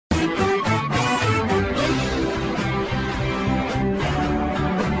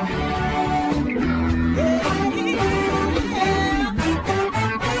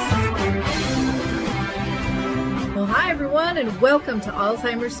and welcome to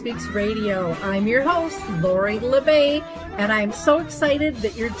Alzheimer's Speaks Radio. I'm your host, Lori LeBay, and I'm so excited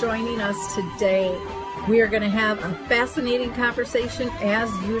that you're joining us today. We are going to have a fascinating conversation as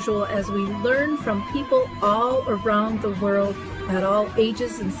usual as we learn from people all around the world at all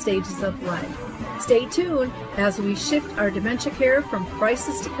ages and stages of life. Stay tuned as we shift our dementia care from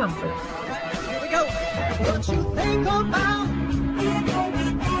crisis to comfort. Here we go. What you think about,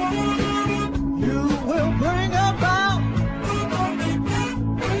 you will bring about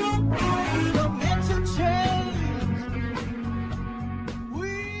the mental change.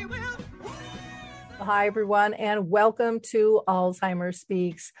 We will. Hi, everyone, and welcome to Alzheimer's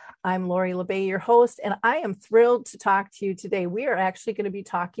Speaks. I'm Lori LeBay, your host, and I am thrilled to talk to you today. We are actually going to be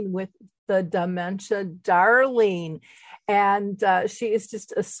talking with the dementia darling, and she is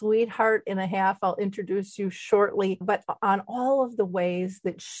just a sweetheart and a half. I'll introduce you shortly, but on all of the ways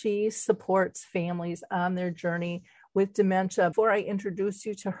that she supports families on their journey with dementia. Before I introduce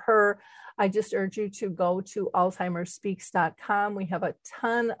you to her, I just urge you to go to alzheimersspeaks.com. We have a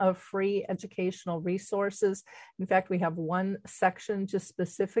ton of free educational resources. In fact, we have one section just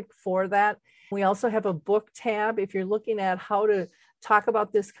specific for that. We also have a book tab. If you're looking at how to talk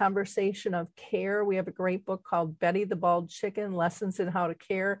about this conversation of care, we have a great book called Betty the Bald Chicken, Lessons in How to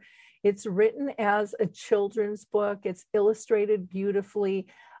Care. It's written as a children's book. It's illustrated beautifully,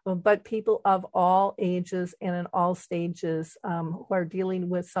 but people of all ages and in all stages who are dealing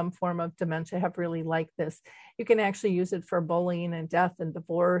with some form of dementia have really liked this. You can actually use it for bullying and death and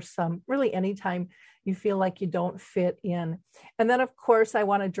divorce, really anytime you feel like you don't fit in. And then, of course, I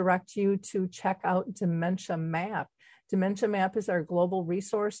want to direct you to check out Dementia Map. Dementia Map is our global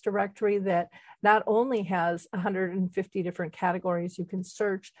resource directory that not only has 150 different categories you can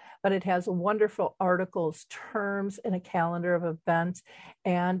search, but it has wonderful articles, terms, and a calendar of events,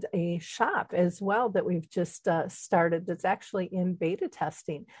 and a shop as well that we've just started that's actually in beta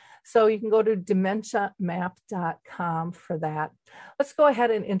testing. So you can go to dementiamap.com for that. Let's go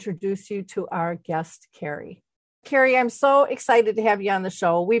ahead and introduce you to our guest, Carrie. Carrie, I'm so excited to have you on the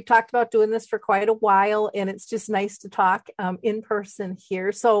show. We've talked about doing this for quite a while, and it's just nice to talk in person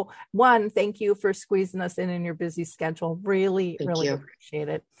here. So, one, thank you for squeezing us in your busy schedule. Really appreciate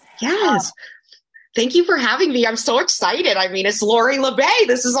it. Yes. Thank you for having me. I'm so excited. I mean, it's Lori LeBay.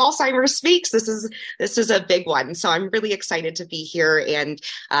 This is Alzheimer's Speaks. This is a big one. So I'm really excited to be here and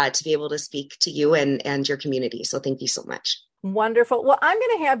to be able to speak to you and your community. So thank you so much. Wonderful. Well, I'm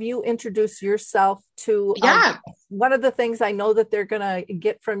going to have you introduce yourself to one of the things I know that they're going to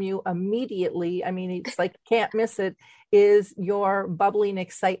get from you immediately. I mean, it's like, can't miss it, is your bubbling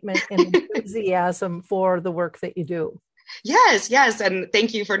excitement and enthusiasm for the work that you do. Yes. And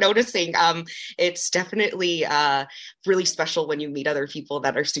thank you for noticing. It's definitely really special when you meet other people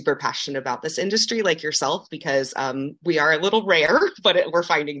that are super passionate about this industry like yourself, because we are a little rare, but we're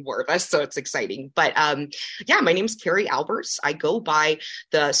finding more of us. So it's exciting. But my name's Carrie Alberts. I go by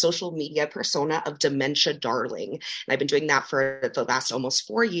the social media persona of Dementia Darling. And I've been doing that for the last almost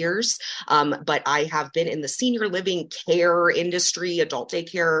 4 years. But I have been in the senior living care industry, adult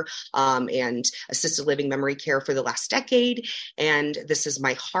daycare, and assisted living memory care for the last decade. And this is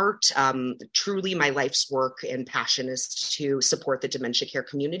my heart. Truly, my life's work and passion is to support the dementia care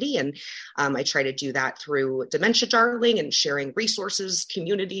community. And I try to do that through Dementia Darling and sharing resources,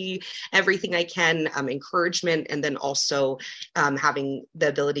 community, everything I can, encouragement, and then also having the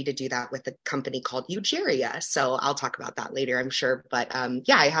ability to do that with a company called Eugeria. So I'll talk about that later, I'm sure. But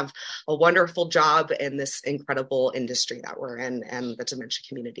I have a wonderful job in this incredible industry that we're in and the dementia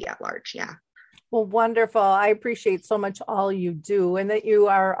community at large. Yeah. Well, wonderful. I appreciate so much all you do and that you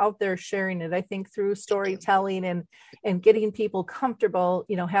are out there sharing it. I think through storytelling and getting people comfortable,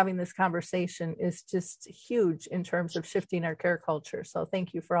 having this conversation is just huge in terms of shifting our care culture. So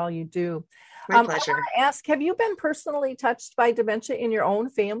thank you for all you do. My pleasure. I want to ask, have you been personally touched by dementia in your own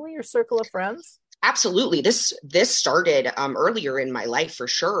family or circle of friends? Absolutely. This started earlier in my life for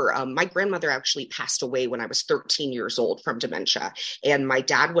sure. My grandmother actually passed away when I was 13 years old from dementia, and my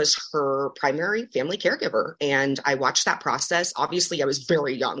dad was her primary family caregiver. And I watched that process. Obviously, I was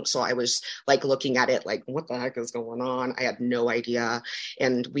very young, so I was like looking at it like, what the heck is going on? I had no idea.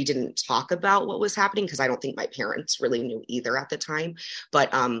 And we didn't talk about what was happening because I don't think my parents really knew either at the time.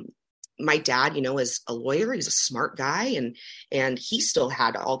 But my dad, is a lawyer. He's a smart guy, and he still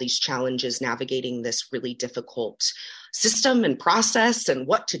had all these challenges navigating this really difficult system and process and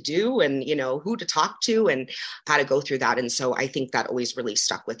what to do and, who to talk to and how to go through that. And so I think that always really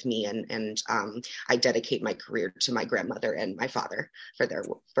stuck with me. And I dedicate my career to my grandmother and my father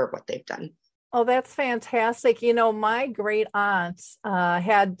for what they've done. Oh, that's fantastic. My great aunt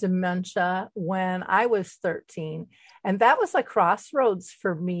had dementia when I was 13, and that was a crossroads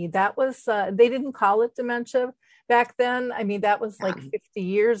for me. That was, they didn't call it dementia back then. I mean, that was Yeah. like 50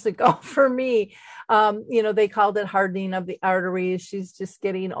 years ago for me. They called it hardening of the arteries. She's just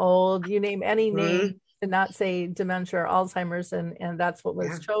getting old. You name any name Mhm. to not say dementia or Alzheimer's, and that's what was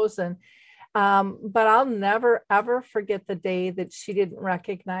Yeah. chosen. But I'll never, ever forget the day that she didn't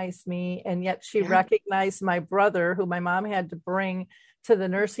recognize me. And yet she Yeah. recognized my brother, who my mom had to bring to the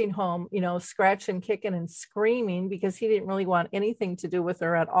nursing home, scratching, kicking, and screaming because he didn't really want anything to do with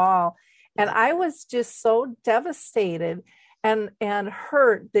her at all. And Yeah. I was just so devastated and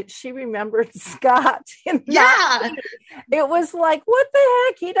hurt that she remembered Scott and not Yeah. me. It was like, what the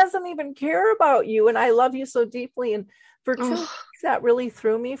heck? He doesn't even care about you. And I love you so deeply. And for 2 weeks, Oh, that really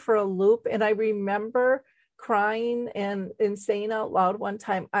threw me for a loop. And I remember crying and saying out loud one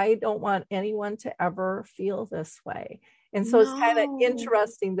time, I don't want anyone to ever feel this way. And so it's kind of no.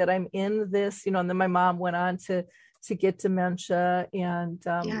 interesting that I'm in this, and then my mom went on to get dementia and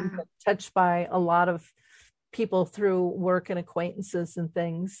Yeah. touched by a lot of people through work and acquaintances and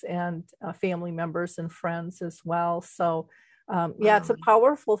things, and family members and friends as well. So yeah, it's Wow. a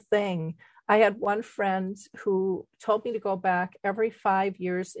powerful thing. I had one friend who told me to go back every 5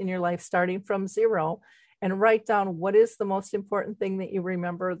 years in your life, starting from zero, and write down what is the most important thing that you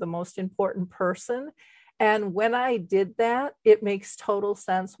remember, the most important person. And when I did that, it makes total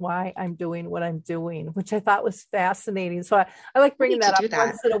sense why I'm doing what I'm doing, which I thought was fascinating. So I like I bringing need to that up do that.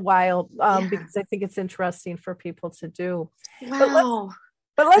 once in a while Yeah. because I think it's interesting for people to do. But let's Wow.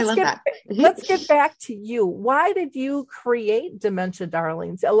 but I let's love get that. Mhm. let's get back to you. Why did you create Dementia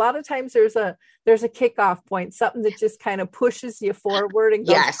Darlings? A lot of times there's a kickoff point, something that just kind of pushes you forward and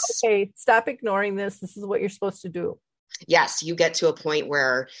goes, Yes. okay, stop ignoring this. This is what you're supposed to do. Yes. You get to a point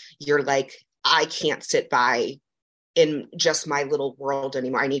where you're like, I can't sit by in just my little world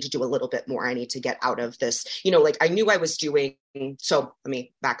anymore. I need to do a little bit more. I need to get out of this. Like I knew I was doing. So let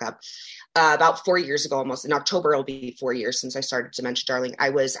me back up. About 4 years ago, almost in October, it'll be 4 years since I started Dementia Darling. I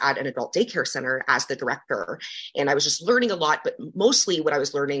was at an adult daycare center as the director, and I was just learning a lot, but mostly what I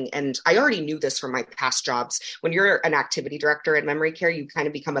was learning, and I already knew this from my past jobs, when you're an activity director at memory care, you kind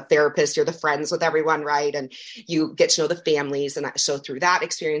of become a therapist, you're the friends with everyone, right? And you get to know the families. And so through that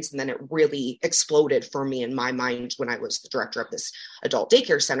experience, and then it really exploded for me in my mind when I was the director of this adult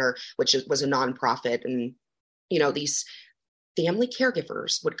daycare center, which was a nonprofit. And, these family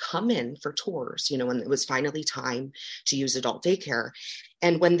caregivers would come in for tours, when it was finally time to use adult daycare.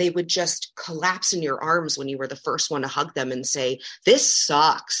 And when they would just collapse in your arms when you were the first one to hug them and say, this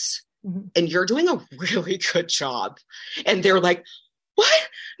sucks. Mm-hmm. And you're doing a really good job. And they're like, what?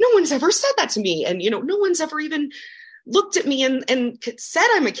 No one's ever said that to me. And, no one's ever even looked at me and said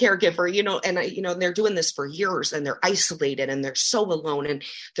I'm a caregiver, and they're doing this for years and they're isolated and they're so alone and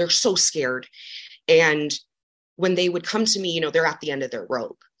they're so scared. And when they would come to me, they're at the end of their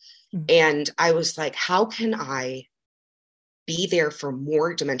rope. Mm-hmm. And I was like, how can I be there for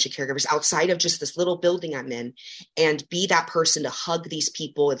more dementia caregivers outside of just this little building I'm in, and be that person to hug these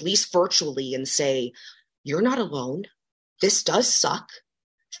people, at least virtually, and say, you're not alone. This does suck.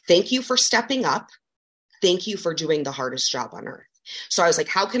 Thank you for stepping up. Thank you for doing the hardest job on earth. So I was like,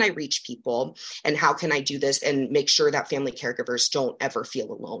 how can I reach people, and how can I do this and make sure that family caregivers don't ever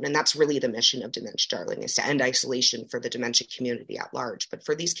feel alone? And that's really the mission of Dementia Darling, is to end isolation for the dementia community at large. But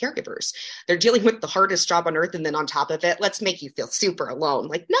for these caregivers, they're dealing with the hardest job on earth. And then on top of it, let's make you feel super alone.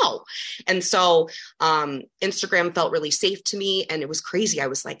 Like, no. And so Instagram felt really safe to me. And it was crazy. I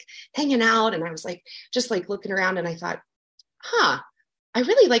was like hanging out and I was like, just like looking around, and I thought, I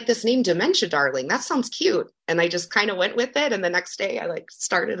really like this name, Dementia Darling. That sounds cute. And I just kind of went with it. And the next day I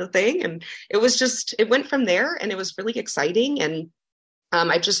started a thing, and it went from there, and it was really exciting. And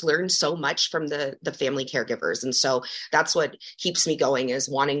I just learned so much from the family caregivers. And so that's what keeps me going, is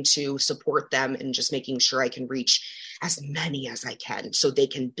wanting to support them and just making sure I can reach as many as I can so they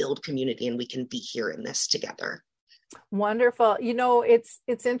can build community and we can be here in this together. Wonderful.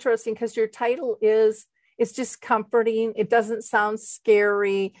 It's interesting because your title it's just comforting. It doesn't sound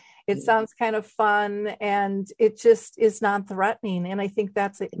scary. It sounds kind of fun, and it just is non-threatening. And I think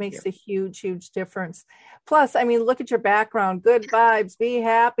it makes a huge, huge difference. Plus, I mean, look at your background, good vibes, be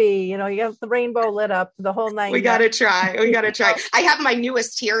happy. You have the rainbow lit up, the whole night. We got to try. I have my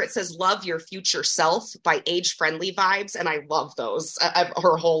newest here. It says, love your future self by Age Friendly Vibes. And I love those.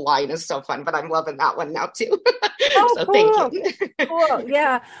 Her whole line is so fun, but I'm loving that one now too. Oh, so cool. Thank you. Cool.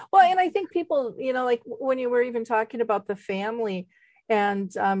 Yeah. Well, and I think people, like when you were even talking about the family,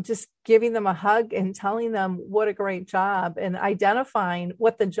 and just giving them a hug and telling them what a great job and identifying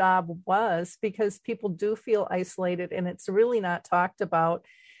what the job was, because people do feel isolated and it's really not talked about.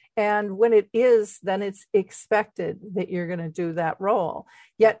 And when it is, then it's expected that you're going to do that role.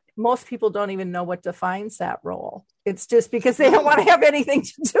 Yet most people don't even know what defines that role. It's just because they don't want to have anything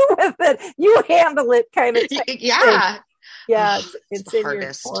to do with it. You handle it kind of thing. Yeah. Yeah, it's in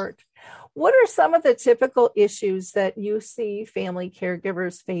your court. What are some of the typical issues that you see family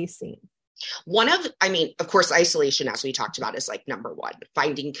caregivers facing? Of course, isolation, as we talked about, is like number one,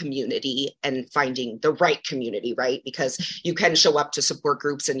 finding community and finding the right community, right? Because you can show up to support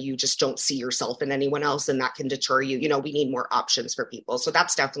groups and you just don't see yourself in anyone else, and that can deter you. We need more options for people. So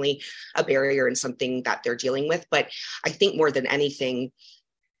that's definitely a barrier and something that they're dealing with. But I think more than anything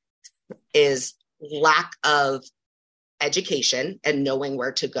is lack of education and knowing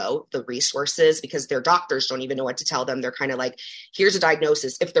where to go, the resources, because their doctors don't even know what to tell them. They're kind of like, here's a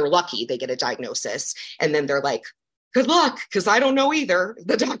diagnosis. If they're lucky, they get a diagnosis. And then they're like, good luck, because I don't know either.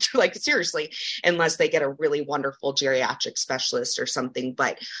 The doctor, like, seriously, unless they get a really wonderful geriatric specialist or something.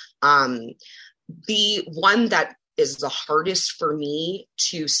 But the one that is the hardest for me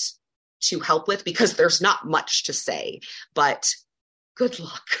to help with, because there's not much to say, but good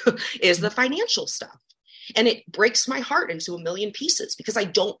luck, is the financial stuff. And it breaks my heart into a million pieces because I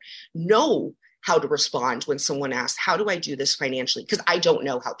don't know how to respond when someone asks, how do I do this financially? Because I don't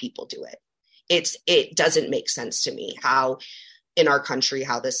know how people do it. It doesn't make sense to me how in our country,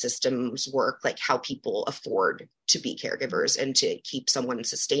 how the systems work, like how people afford to be caregivers and to keep someone,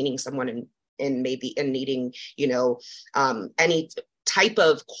 sustaining someone in needing, any type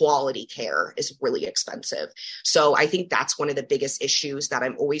of quality care is really expensive. So I think that's one of the biggest issues that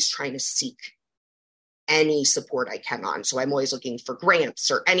I'm always trying to seek any support I can on. So I'm always looking for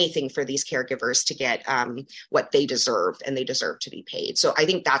grants or anything for these caregivers to get what they deserve, and they deserve to be paid. So I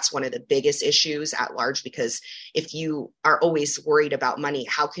think that's one of the biggest issues at large, because if you are always worried about money,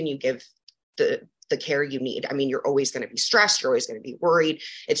 how can you give the care you need? I mean, you're always going to be stressed. You're always going to be worried.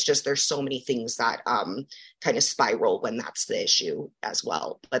 It's just, there's so many things that kind of spiral when that's the issue as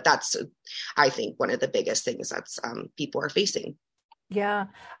well. But that's, I think, one of the biggest things that's people are facing. Yeah,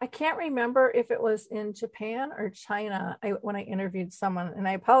 I can't remember if it was in Japan or China when I interviewed someone, and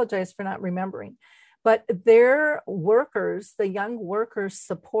I apologize for not remembering, but their workers, the young workers,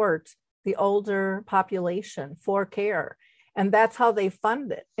 support the older population for care. And that's how they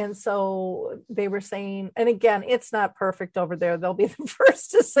fund it. And so they were saying, and again, it's not perfect over there. They'll be the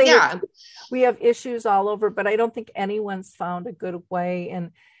first to say we have issues all over, but I don't think anyone's found a good way.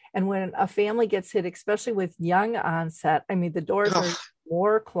 And when a family gets hit, especially with young onset, I mean, the doors are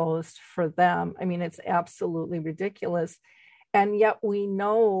more closed for them. I mean, it's absolutely ridiculous. And yet we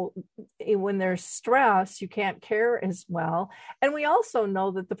know when there's stress, you can't care as well. And we also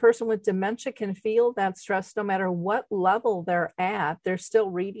know that the person with dementia can feel that stress no matter what level they're at. They're still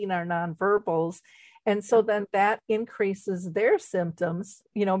reading our nonverbals. And so then that increases their symptoms,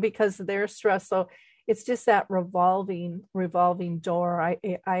 because they're stressed. So it's just that revolving door.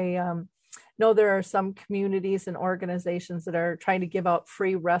 I know there are some communities and organizations that are trying to give out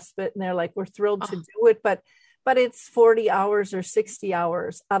free respite, and they're like, we're thrilled to do it, but it's 40 hours or 60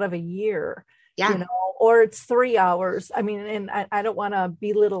 hours out of a year, or it's 3 hours. I mean, and I don't want to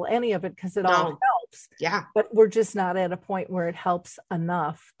belittle any of it because it all helps. Yeah. But we're just not at a point where it helps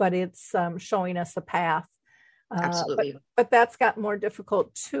enough, but it's showing us a path. Absolutely. But that's got more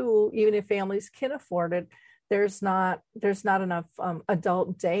difficult too. Even if families can afford it, there's not enough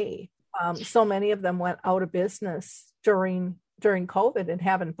adult day. So many of them went out of business during COVID and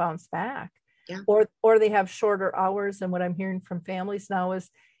haven't bounced back. Yeah. Or they have shorter hours. And what I'm hearing from families now is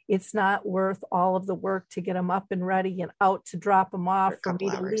it's not worth all of the work to get them up and ready and out to drop them off for me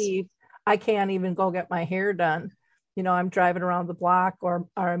to leave. I can't even go get my hair done. I'm driving around the block, or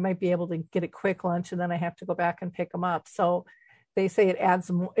I might be able to get a quick lunch and then I have to go back and pick them up. So they say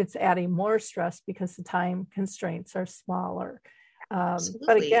it's adding more stress because the time constraints are smaller.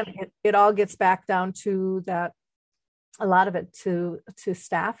 But again, it all gets back down to that, a lot of it to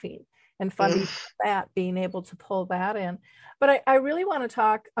staffing and funding that, being able to pull that in. But I really want to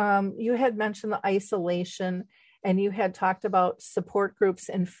talk, you had mentioned the isolation, and you had talked about support groups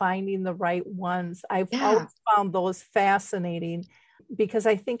and finding the right ones. I've always found those fascinating, because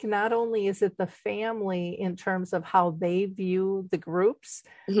I think not only is it the family in terms of how they view the groups,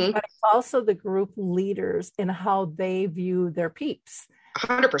 but it's also the group leaders and how they view their peeps.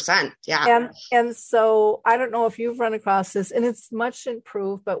 100%. Yeah. And so I don't know if you've run across this, and it's much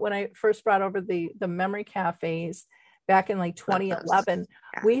improved, but when I first brought over the memory cafes back in like 2011,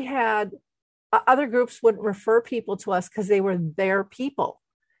 we had other groups wouldn't refer people to us because they were their people.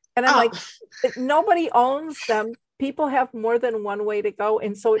 And I'm Oh, like, nobody owns them. People have more than one way to go.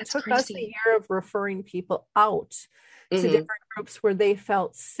 And so it that's took us a crazy. year of referring people out to Hmm. different groups where they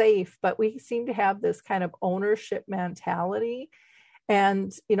felt safe. But we seem to have this kind of ownership mentality.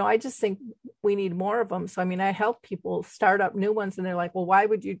 And, I just think we need more of them. So, I mean, I help people start up new ones and they're like, well, why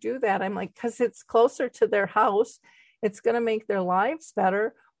would you do that? I'm like, because it's closer to their house. It's going to make their lives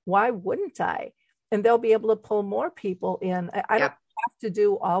better. Why wouldn't I? And they'll be able to pull more people in. I don't Yep. have to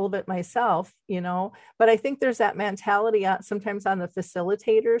do all of it myself, but I think there's that mentality sometimes on the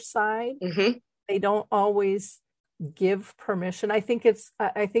facilitator side. Hmm. They don't always give permission. I think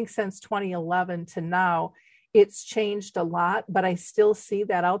since 2011 to now, it's changed a lot, but I still see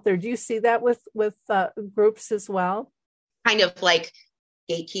that out there. Do you see that with groups as well? Kind of like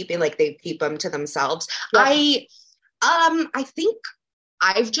gatekeeping, like they keep them to themselves. Yep. I think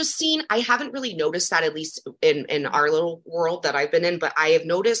I've just seen, I haven't really noticed that, at least in our little world that I've been in, but I have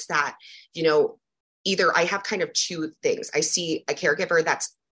noticed that, either I have kind of two things. I see a caregiver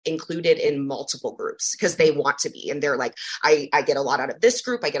that's included in multiple groups because they want to be, and they're like, I get a lot out of this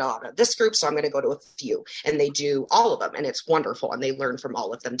group, I get a lot out of this group, so I'm going to go to a few, and they do all of them, and it's wonderful, and they learn from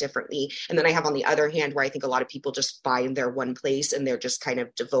all of them differently. And then I have on the other hand where I think a lot of people just find their one place and they're just kind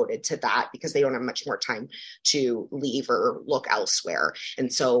of devoted to that because they don't have much more time to leave or look elsewhere.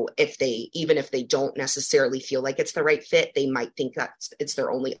 And so even if they don't necessarily feel like it's the right fit, they might think that it's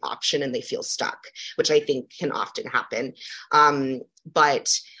their only option and they feel stuck, which I think can often happen. But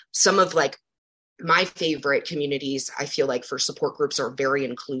some of like my favorite communities, I feel like for support groups, are very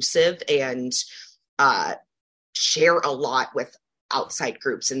inclusive and share a lot with outside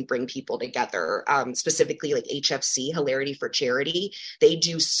groups and bring people together. Specifically like HFC, Hilarity for Charity, they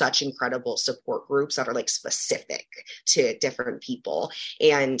do such incredible support groups that are like specific to different people.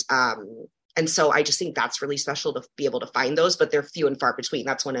 And so I just think that's really special to be able to find those, but they're few and far between.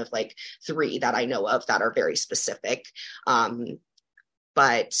 That's one of like 3 that I know of that are very specific.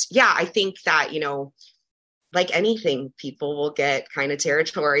 But yeah, I think that, like anything, people will get kind of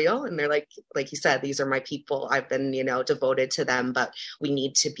territorial and they're like you said, these are my people. I've been, devoted to them, but we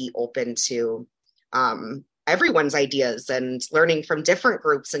need to be open to everyone's ideas and learning from different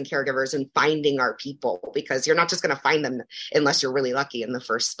groups and caregivers and finding our people, because you're not just going to find them unless you're really lucky in the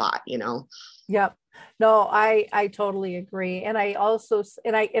first spot. Yep. No, I totally agree. And I also,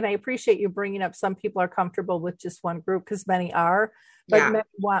 and I appreciate you bringing up some people are comfortable with just one group, because many are, but Yeah. many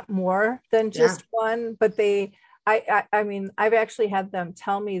want more than just one. But I mean, I've actually had them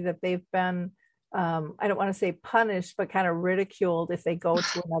tell me that they've been, I don't want to say punished, but kind of ridiculed if they go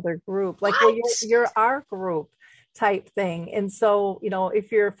to another group, like, well, you're our group type thing. And so,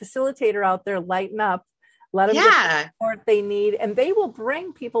 if you're a facilitator out there, lighten up. Let them get the support they need, and they will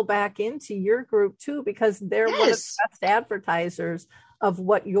bring people back into your group too, because they're one of the best advertisers of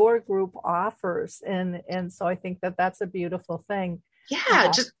what your group offers. And so I think that that's a beautiful thing.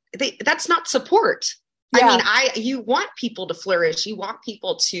 Yeah, that's not support. Yeah. I mean, you want people to flourish. You want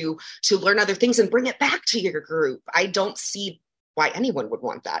people to learn other things and bring it back to your group. I don't see why anyone would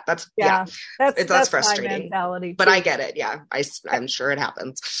want that. That's frustrating. My mentality too. But I get it. Yeah, I'm sure it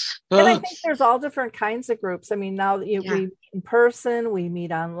happens. And I think there's all different kinds of groups. I mean, now we meet in person, we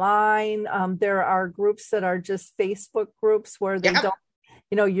meet online. There are groups that are just Facebook groups where they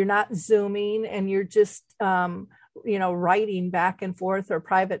don't, you're not Zooming and you're just, writing back and forth or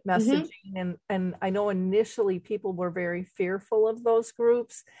private messaging. Mm-hmm. And I know initially people were very fearful of those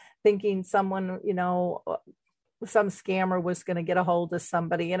groups, thinking someone, some scammer was going to get a hold of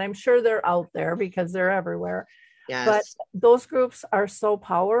somebody. And I'm sure they're out there because they're everywhere. Yes. But those groups are so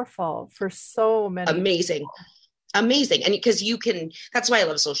powerful for so many amazing. And because that's why I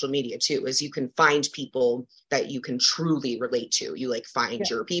love social media too, is you can find people that you can truly relate to. You like find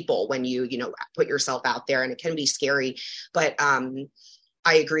your people when you put yourself out there, and it can be scary, but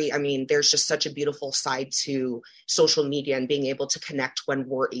I agree. I mean, there's just such a beautiful side to social media and being able to connect when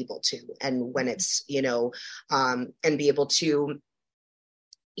we're able to, and when it's, and be able to,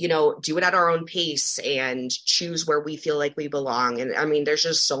 do it at our own pace and choose where we feel like we belong. And I mean, there's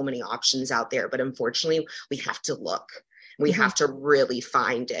just so many options out there, but unfortunately we have to look, we have to really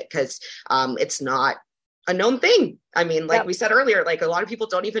find it, because it's not a known thing. I mean, like we said earlier, like a lot of people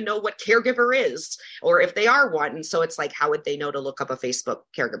don't even know what caregiver is, or if they are one. And so it's like, how would they know to look up a Facebook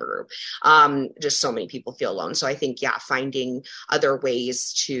caregiver group? Just so many people feel alone. So I think, finding other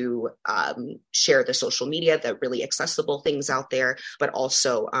ways to share the social media, the really accessible things out there, but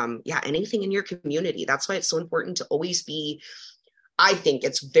also, anything in your community. That's why it's so important to always be, I think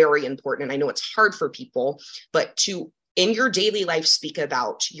it's very important, and I know it's hard for people, but to in your daily life, speak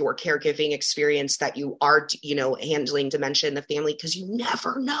about your caregiving experience, that you are, handling dementia in the family, because you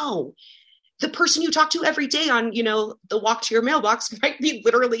never know. The person you talk to every day on, the walk to your mailbox might be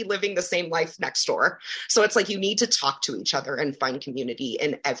literally living the same life next door. So it's like you need to talk to each other and find community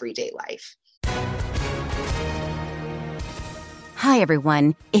in everyday life. Hi,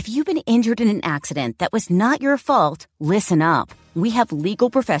 everyone. If you've been injured in an accident that was not your fault, listen up. We have legal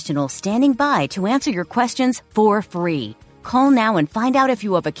professionals standing by to answer your questions for free. Call now and find out if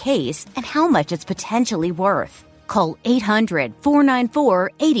you have a case and how much it's potentially worth. Call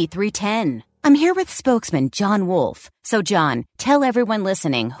 800-494-8310. I'm here with spokesman John Wolf. So, John, tell everyone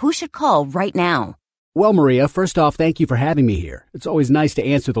listening who should call right now. Well, Maria, first off, thank you for having me here. It's always nice to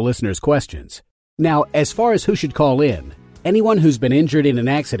answer the listeners' questions. Now, as far as who should call in, anyone who's been injured in an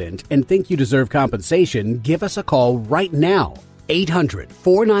accident and think you deserve compensation, give us a call right now.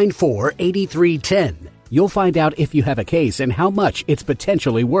 800-494-8310. You'll find out if you have a case and how much it's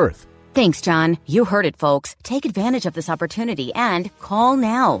potentially worth. Thanks, John. You heard it, folks. Take advantage of this opportunity and call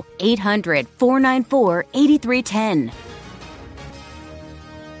now. 800-494-8310.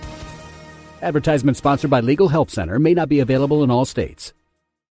 Advertisement sponsored by Legal Help Center. May not be available in all states.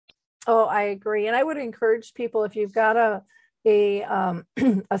 Oh, I agree. And I would encourage people, if you've got a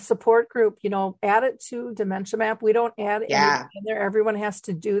support group, add it to Dementia Map. We don't add anything in there. Everyone has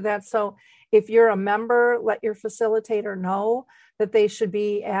to do that. So if you're a member, let your facilitator know that they should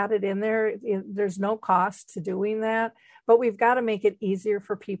be added in there. There's no cost to doing that, but we've got to make it easier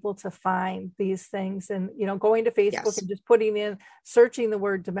for people to find these things. And, going to Facebook and just searching the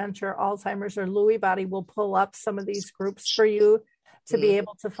word dementia, or Alzheimer's, or Lewy body will pull up some of these groups for you to be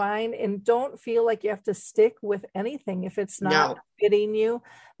able to find. And don't feel like you have to stick with anything if it's not fitting you.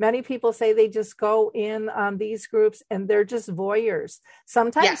 Many people say they just go in on these groups and they're just voyeurs.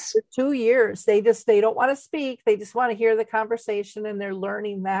 Sometimes for 2 years, they don't want to speak. They just want to hear the conversation, and they're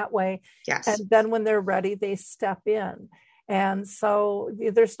learning that way. Yes. And then when they're ready, they step in. And so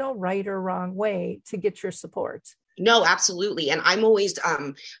there's no right or wrong way to get your support. No, absolutely. And I'm always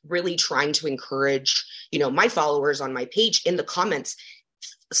really trying to encourage, my followers on my page in the comments,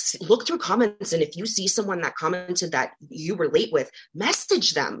 look through comments. And if you see someone that commented that you relate with,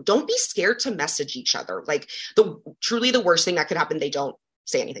 message them. Don't be scared to message each other. Like truly the worst thing that could happen, they don't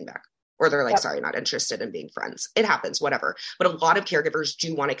say anything back. Or they're like, sorry, not interested in being friends. It happens, whatever. But a lot of caregivers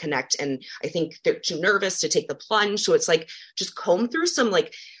do want to connect. And I think they're too nervous to take the plunge. So it's like, just comb through some go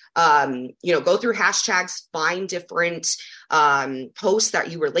through hashtags, find different posts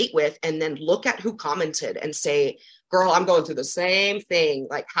that you relate with, and then look at who commented and say, girl, I'm going through the same thing.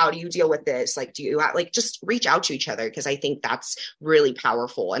 Like, how do you deal with this? Like, do you just reach out to each other? Because I think that's really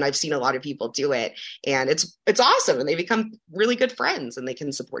powerful. And I've seen a lot of people do it, and it's awesome. And they become really good friends, and they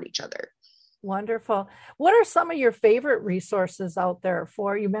can support each other. Wonderful. What are some of your favorite resources out there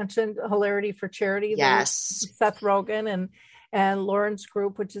you mentioned Hilarity for Charity? Yes. Seth Rogen and Lauren's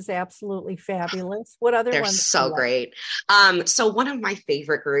group, which is absolutely fabulous. What other They're ones? so great. So one of my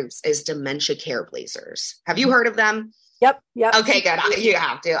favorite groups is Dementia Trailblazers. Have you heard of them? Yep. Okay, good. You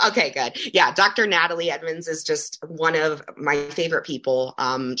have to. Okay, good. Yeah, Dr. Natalie Edmonds is just one of my favorite people.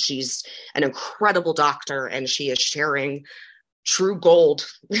 She's an incredible doctor, and she is sharing true gold.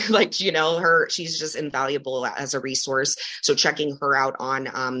 She's just invaluable as a resource. So checking her out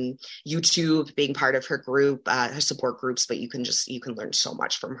on YouTube, being part of her group, her support groups, but you can learn so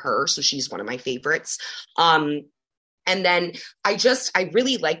much from her. So she's one of my favorites. And then I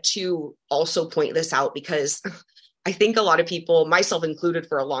really like to also point this out, because I think a lot of people, myself included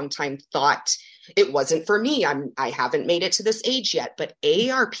for a long time, thought it wasn't for me. I haven't made it to this age yet, but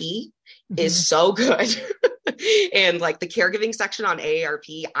AARP is so good. And the caregiving section on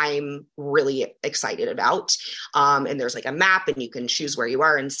AARP, I'm really excited about. And there's a map, and you can choose where you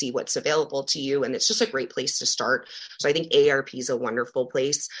are and see what's available to you. And it's just a great place to start. So I think AARP is a wonderful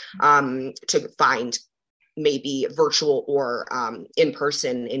place to find maybe virtual or in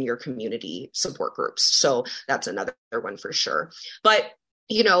person in your community support groups. So that's another one for sure. But,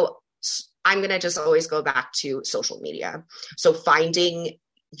 I'm going to just always go back to social media. So finding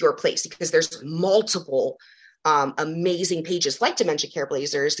your place, because there's multiple amazing pages like Dementia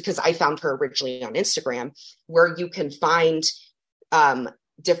Trailblazers, because I found her originally on Instagram, where you can find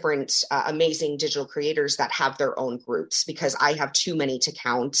different amazing digital creators that have their own groups, because I have too many to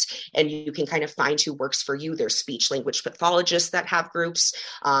count, and you can kind of find who works for you. There's speech language pathologists that have groups.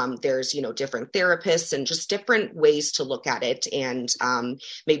 There's, different therapists, and just different ways to look at it, and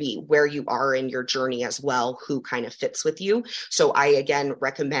maybe where you are in your journey as well, who kind of fits with you. So I, again,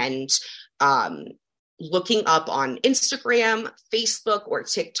 recommend looking up on Instagram, Facebook, or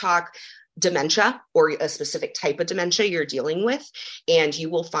TikTok dementia or a specific type of dementia you're dealing with, and you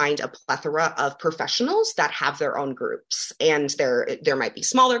will find a plethora of professionals that have their own groups, and there might be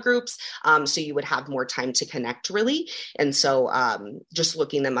smaller groups, so you would have more time to connect, really. And so just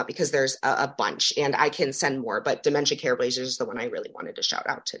looking them up, because there's a bunch, and I can send more, but Dementia Care Blazers is the one I really wanted to shout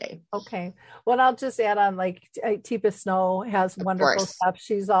out today. Okay. Well, I'll just add on, like, Tipa Snow has wonderful stuff.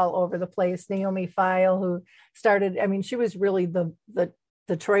 She's all over the place. Naomi File, who started, I mean, she was really the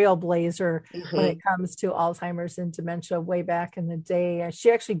trailblazer when it comes to Alzheimer's and dementia way back in the day.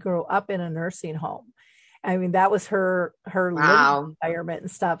 She actually grew up in a nursing home. I mean, that was her living environment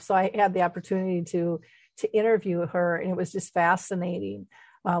and stuff. So I had the opportunity to interview her, and it was just fascinating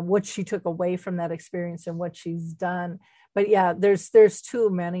what she took away from that experience and what she's done. But yeah, there's too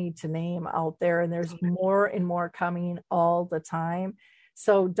many to name out there, and there's more and more coming all the time.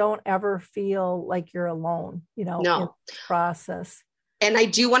 So don't ever feel like you're alone, in the process. And I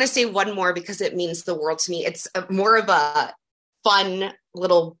do want to say one more, because it means the world to me. It's more of a fun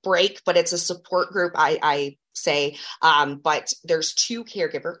little break, but it's a support group, I say. But there's 2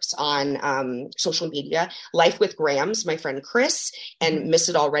 caregivers on social media: Life with Grams, my friend Chris, and Miss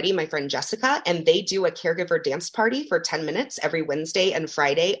It Already, my friend Jessica. And they do a caregiver dance party for 10 minutes every Wednesday and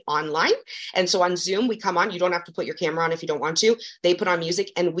Friday online. And so on Zoom, we come on. You don't have to put your camera on if you don't want to. They put on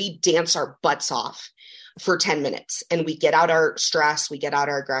music, and we dance our butts off for 10 minutes, and we get out our stress, we get out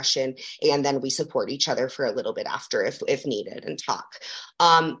our aggression, and then we support each other for a little bit after if needed, and talk.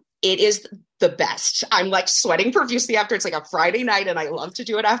 It is the best. I'm like sweating profusely after. It's like a Friday night, and I love to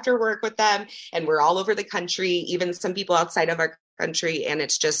do it after work with them. And we're all over the country, even some people outside of our country. And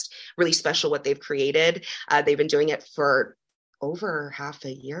it's just really special what they've created. They've been doing it for over half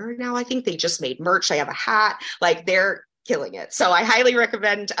a year now. I think they just made merch. I have a hat. Like, they're killing it. So I highly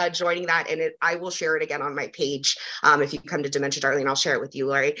recommend joining that. And I will share it again on my page. If you come to Dementia Darling, I'll share it with you,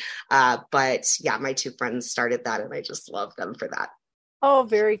 Lori. But yeah, my 2 friends started that, and I just love them for that. Oh,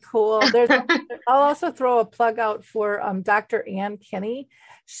 very cool. I'll also throw a plug out for Dr. Ann Kinney.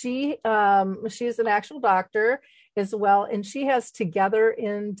 She's an actual doctor as well, and she has Together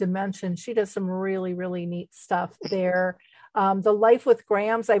in Dementia. She does some really, really neat stuff there. The Life with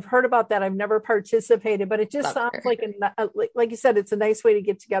Grams, I've heard about that. I've never participated, but it just sounds like you said, it's a nice way to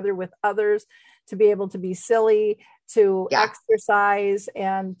get together with others, to be able to be silly, to exercise,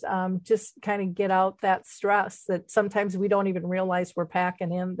 and just kind of get out that stress that sometimes we don't even realize we're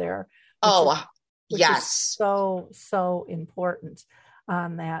packing in there. Which is so important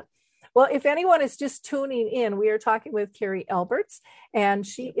on that. Well, if anyone is just tuning in, we are talking with Carrie Alberts, and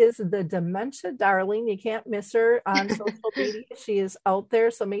she is the Dementia Darling. You can't miss her on social media. She is out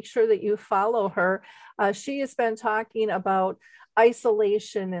there, so make sure that you follow her. She has been talking about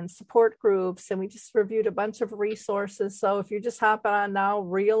isolation and support groups, and we just reviewed a bunch of resources. So if you're just hopping on now,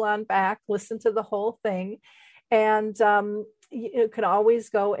 reel on back, listen to the whole thing. And you can always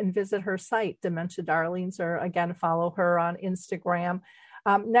go and visit her site, Dementia Darlings, or again, follow her on Instagram.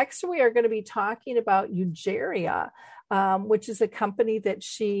 Next, we are going to be talking about Eugeria, which is a company that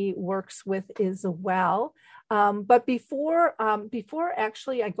she works with as well. But before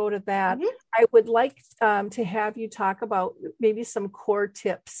actually I go to that, I would like to have you talk about maybe some core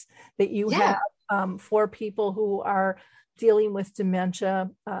tips that you have for people who are dealing with dementia.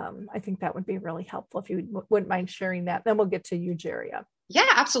 I think that would be really helpful if you wouldn't mind sharing that. Then we'll get to Eugeria. Yeah,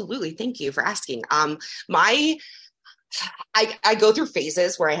 absolutely. Thank you for asking. I go through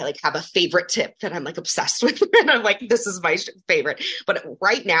phases where I have a favorite tip that I'm obsessed with, and I'm like, this is my favorite. But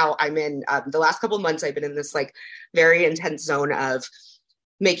right now I'm in the last couple of months, I've been in this very intense zone of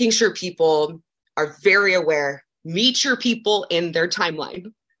making sure people are very aware. Meet your people in their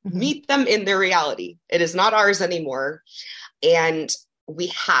timeline, meet them in their reality. It is not ours anymore. And we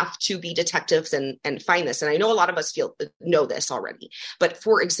have to be detectives and find this. And I know a lot of us know this already, but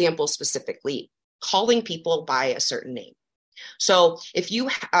for example, specifically, calling people by a certain name. So if you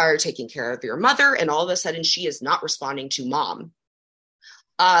are taking care of your mother and all of a sudden she is not responding to mom,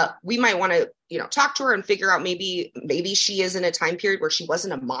 we might want to, talk to her and figure out maybe she is in a time period where she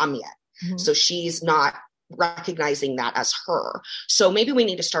wasn't a mom yet. So she's not recognizing that as her. So maybe we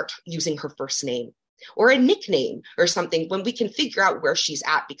need to start using her first name or a nickname or something when we can figure out where she's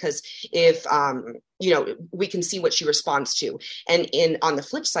at, because if, we can see what she responds to. And on the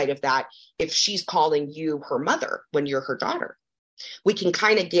flip side of that, if she's calling you her mother when you're her daughter, we can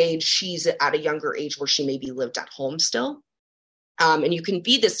kind of gauge she's at a younger age where she maybe lived at home still. And you can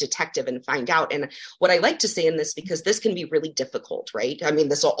be this detective and find out. And what I like to say in this, because this can be really difficult, right? I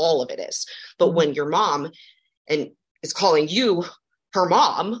mean, all of it is. But when your mom is calling you her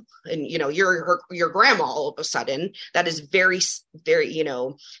mom and, your grandma all of a sudden, that is very, very,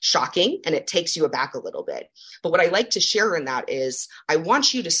 shocking. And it takes you aback a little bit. But what I like to share in that is I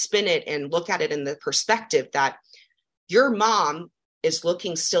want you to spin it and look at it in the perspective that your mom is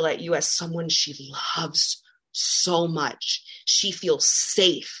looking still at you as someone she loves so much. She feels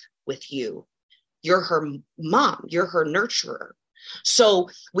safe with you. You're her mom. You're her nurturer. So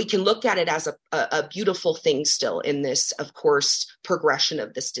we can look at it as a beautiful thing still in this, of course, progression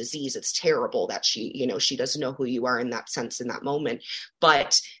of this disease. It's terrible that she doesn't know who you are in that sense, in that moment,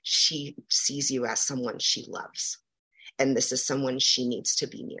 but she sees you as someone she loves. And this is someone she needs to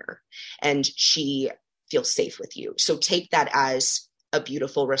be near. And she feels safe with you. So take that as a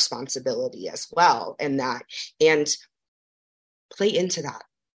beautiful responsibility as well. And play into that,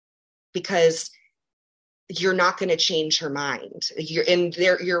 because you're not going to change her mind. You're in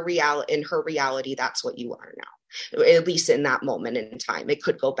her reality. That's what you are now, at least in that moment in time. It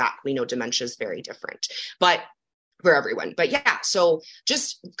could go back. We know dementia is very different, but for everyone. But yeah, so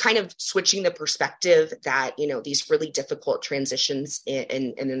just kind of switching the perspective that, these really difficult transitions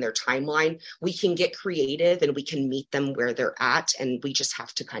in their timeline, we can get creative and we can meet them where they're at. And we just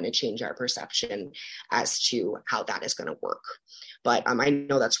have to kind of change our perception as to how that is going to work. But I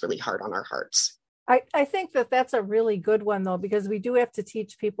know that's really hard on our hearts. I think that that's a really good one, though, because we do have to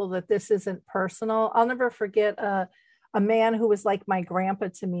teach people that this isn't personal. I'll never forget a man who was like my grandpa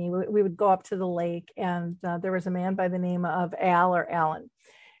to me. We would go up to the lake, and there was a man by the name of Al or Alan.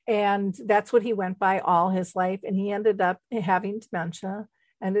 And that's what he went by all his life. And he ended up having dementia,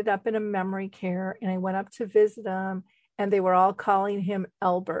 ended up in a memory care. And I went up to visit him, and they were all calling him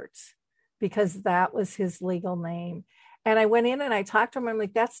Albert because that was his legal name. And I went in and I talked to him. I'm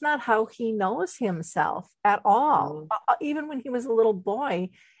like, that's not how he knows himself at all. Even when he was a little boy,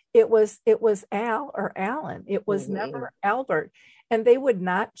 it was Al or Alan. It was never Albert. And they would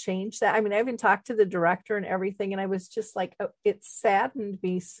not change that. I mean, I even talked to the director and everything. And I was just like, it saddened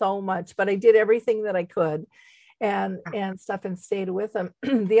me so much, but I did everything that I could and stuff and stayed with him.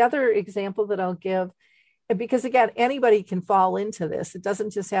 The other example that I'll give, because again, anybody can fall into this. It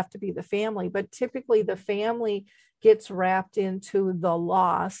doesn't just have to be the family, but typically the family gets wrapped into the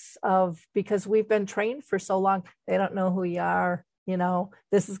loss of, because we've been trained for so long, they don't know who you are,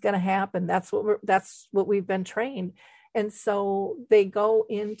 this is going to happen. That's what we've been trained. And so they go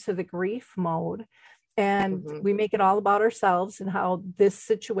into the grief mode, and we make it all about ourselves and how this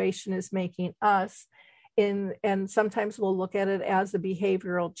situation is making us and sometimes we'll look at it as a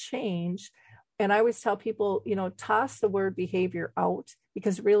behavioral change. And I always tell people, toss the word behavior out,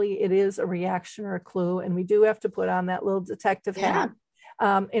 because really it is a reaction or a clue. And we do have to put on that little detective hat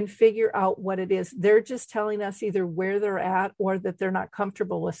and figure out what it is. They're just telling us either where they're at or that they're not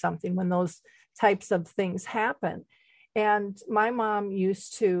comfortable with something when those types of things happen. And my mom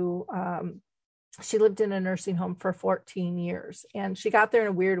used to, she lived in a nursing home for 14 years. And she got there in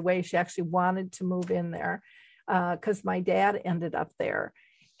a weird way. She actually wanted to move in there because my dad ended up there.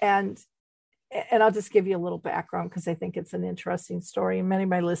 And I'll just give you a little background because I think it's an interesting story. And many of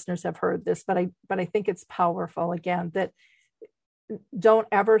my listeners have heard this, but I think it's powerful, again, that don't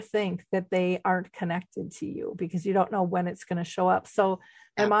ever think that they aren't connected to you, because you don't know when it's going to show up. So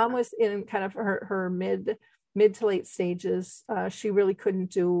my mom was in kind of her mid to late stages. She really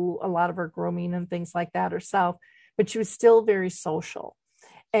couldn't do a lot of her grooming and things like that herself, but she was still very social.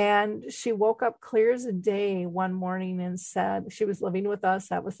 And she woke up clear as a day one morning and said, she was living with us.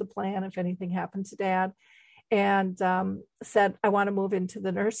 That was the plan if anything happened to Dad. And said, I want to move into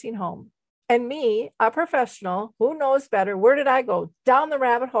the nursing home. And me, a professional, who knows better? Where did I go? Down the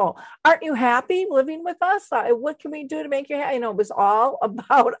rabbit hole. Aren't you happy living with us? What can we do to make you happy? It was all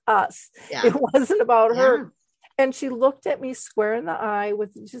about us. Yeah. It wasn't about her. And she looked at me square in the eye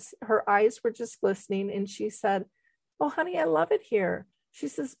with just, her eyes were just glistening. And she said, oh, honey, I love it here. She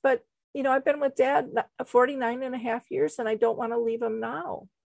says, but, I've been with Dad 49 and a half years and I don't want to leave him now.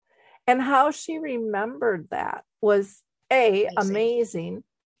 And how she remembered that was amazing.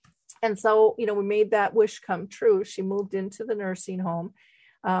 And so, we made that wish come true. She moved into the nursing home.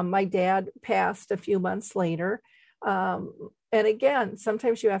 My dad passed a few months later. And again,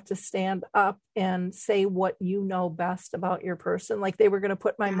 sometimes you have to stand up and say what you know best about your person. Like they were going to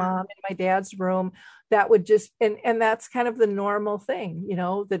put my mom in my dad's room. That would just, and that's kind of the normal thing,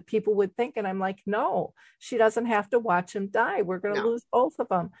 that people would think. And I'm like, no, she doesn't have to watch him die. We're going to lose both of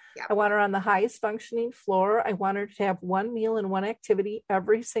them. Yeah. I want her on the highest functioning floor. I want her to have one meal and one activity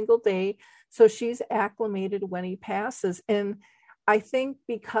every single day, so she's acclimated when he passes. And I think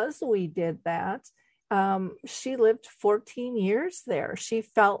because we did that, she lived 14 years there. She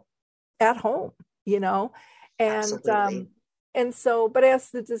felt at home, and and so, but as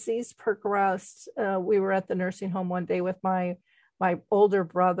the disease progressed, we were at the nursing home one day with my older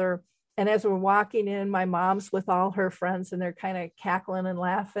brother. And as we're walking in, my mom's with all her friends and they're kind of cackling and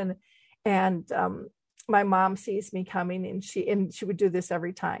laughing. And my mom sees me coming, and she would do this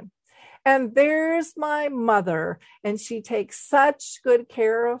every time. And there's my mother, and she takes such good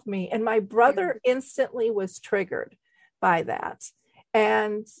care of me. And my brother instantly was triggered by that.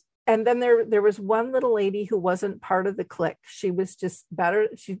 And then there was one little lady who wasn't part of the clique. She was just better.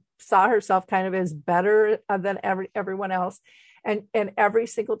 She saw herself kind of as better than everyone else. And every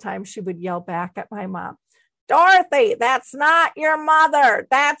single time she would yell back at my mom, Dorothy, that's not your mother.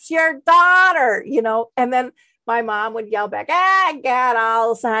 That's your daughter, And then my mom would yell back, I got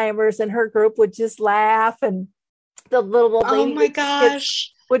Alzheimer's. And her group would just laugh. And the little lady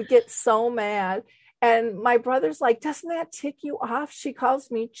would get so mad. And my brother's like, doesn't that tick you off? She calls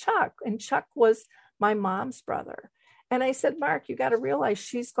me Chuck. And Chuck was my mom's brother. And I said, Mark, you got to realize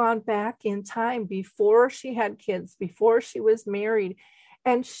she's gone back in time before she had kids, before she was married.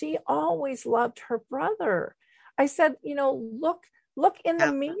 And she always loved her brother. I said, look in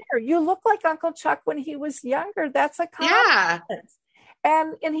the mirror. You look like Uncle Chuck when he was younger. That's a compliment.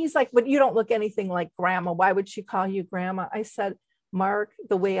 Yeah. And he's like, but you don't look anything like Grandma. Why would she call you Grandma? I said, Mark,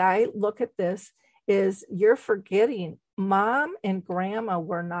 the way I look at this is you're forgetting Mom and Grandma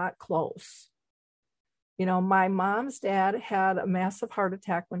were not close. My mom's dad had a massive heart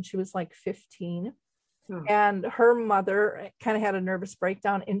attack when she was like 15. And her mother kind of had a nervous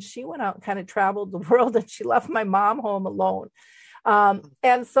breakdown, and she went out and kind of traveled the world, and she left my mom home alone.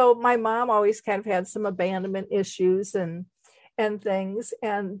 And so my mom always kind of had some abandonment issues and things,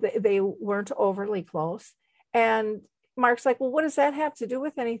 and they weren't overly close. And Mark's like, well, what does that have to do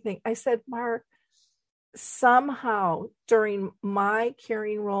with anything? I said, Mark, somehow during my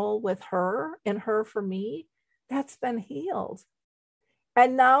caring role with her and her for me, that's been healed.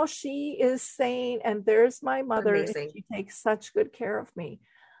 And now she is saying, and there's my mother, and she takes such good care of me.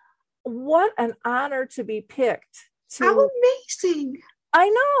 What an honor to be picked. How amazing. I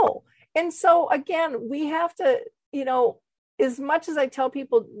know. And so again, we have to, as much as I tell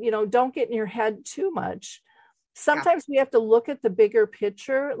people, don't get in your head too much. Sometimes we have to look at the bigger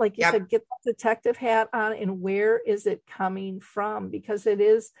picture. Like you said, get the detective hat on, and where is it coming from? Because it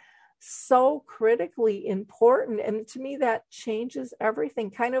is so critically important. And to me, that changes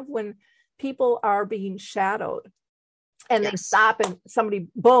everything. Kind of when people are being shadowed and they stop and somebody,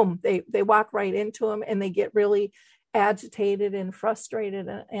 boom, they walk right into them and they get really agitated and frustrated.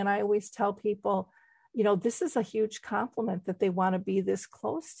 And I always tell people, this is a huge compliment that they want to be this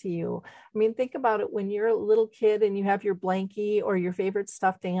close to you. I mean, think about it. When you're a little kid and you have your blankie or your favorite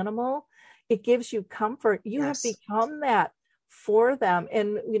stuffed animal, it gives you comfort. You have become that for them.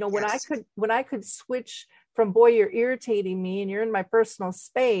 And, when I could switch from, boy, you're irritating me and you're in my personal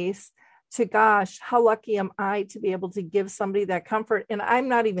space, to, gosh, how lucky am I to be able to give somebody that comfort, and I'm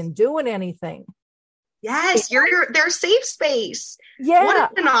not even doing anything. Yes. You're their safe space. Yeah.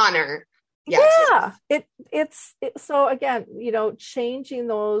 What an honor. Yes. Yeah, it's so again, changing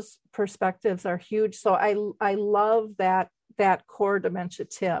those perspectives are huge. So I love that core dementia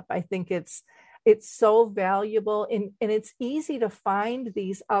tip. I think it's so valuable, and it's easy to find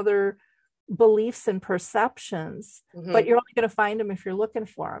these other beliefs and perceptions, but you're only going to find them if you're looking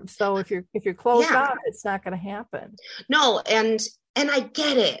for them. So if you're closed off, it's not going to happen. No, and I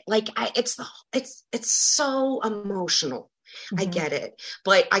get it. Like it's so emotional. I get it.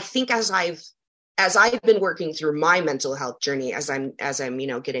 But I think as I've been working through my mental health journey, as I'm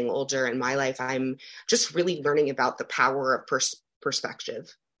getting older in my life, I'm just really learning about the power of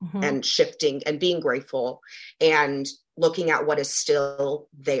perspective and shifting and being grateful and looking at what is still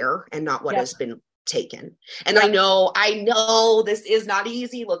there and not what has been taken. And I know this is not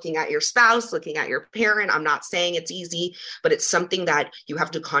easy, looking at your spouse, looking at your parent. I'm not saying it's easy, but it's something that you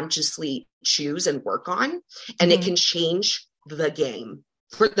have to consciously choose and work on, and it can change the game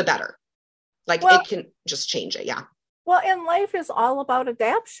for the better. Like it can just change it. Yeah. Well, and life is all about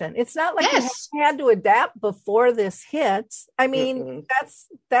adaptation. It's not like you had to adapt before this hit. I mean,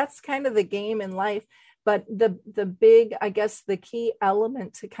 that's kind of the game in life. But the big, I guess, the key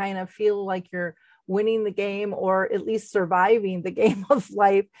element to kind of feel like you're winning the game, or at least surviving the game of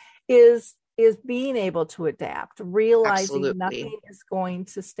life, is being able to adapt, realizing nothing is going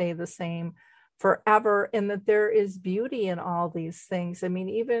to stay the same forever, and that there is beauty in all these things. I mean,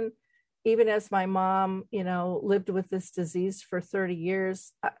 even as my mom, lived with this disease for 30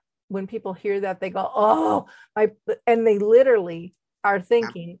 years, when people hear that, they go, oh, and they literally are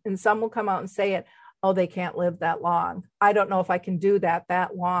thinking, and some will come out and say it, oh, they can't live that long. I don't know if I can do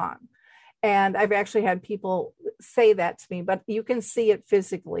that long. And I've actually had people say that to me, but you can see it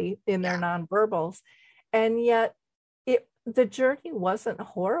physically in their nonverbals. And yet the journey wasn't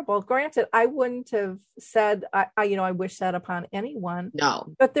horrible. Granted, I wouldn't have said, I wish that upon anyone.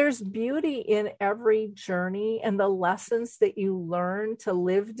 No. But there's beauty in every journey and the lessons that you learn to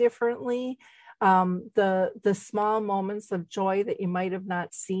live differently. The small moments of joy that you might have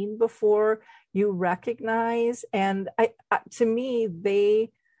not seen before, you recognize. And to me,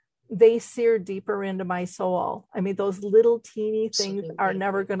 they sear deeper into my soul. I mean, those little teeny things are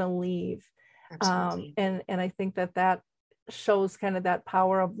never going to leave. And I think that shows kind of that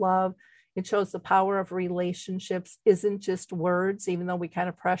power of love. It shows the power of relationships isn't just words, even though we kind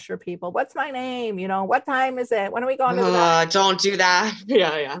of pressure people. What's my name? What time is it? When are we going to the don't do that.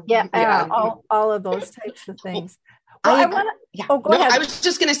 Yeah. All of those types of things. Well, go ahead. I was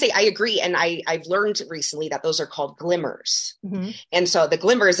just going to say, I agree. And I've learned recently that those are called glimmers. Mm-hmm. And so the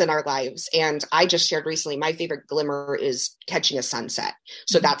glimmers in our lives. And I just shared recently, my favorite glimmer is catching a sunset.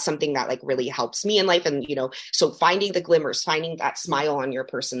 So that's something that like really helps me in life. And, so finding the glimmers, finding that smile on your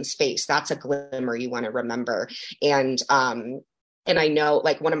person's face, that's a glimmer you want to remember. And I know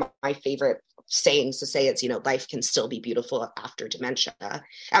like one of my favorite sayings to say it's, life can still be beautiful after dementia.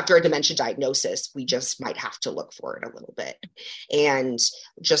 After a dementia diagnosis, we just might have to look for it a little bit. And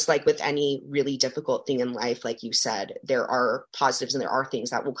just like with any really difficult thing in life, like you said, there are positives and there are things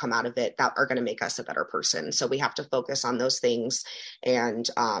that will come out of it that are going to make us a better person. So we have to focus on those things. And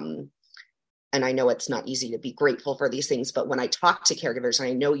I know it's not easy to be grateful for these things, but when I talk to caregivers, and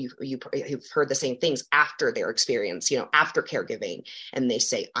I know you've heard the same things after their experience, after caregiving, and they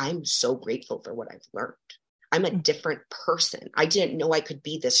say, I'm so grateful for what I've learned. I'm a different person. I didn't know I could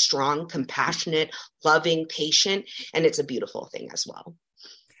be this strong, compassionate, loving, patient, and it's a beautiful thing as well.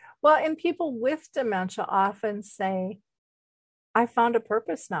 Well, and people with dementia often say, I found a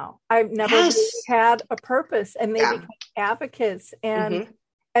purpose now. I've never really had a purpose, and they become advocates.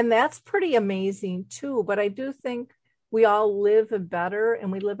 And that's pretty amazing too. But I do think we all live better,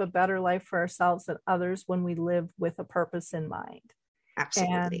 and we live a better life for ourselves and others when we live with a purpose in mind.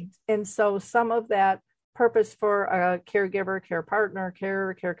 Absolutely. And so some of that purpose for a caregiver, care partner,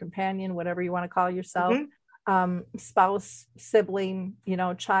 care companion, whatever you want to call yourself, spouse, sibling,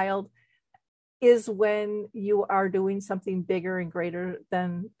 child, is when you are doing something bigger and greater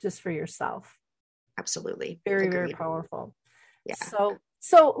than just for yourself. Absolutely. Very, very powerful. Yeah.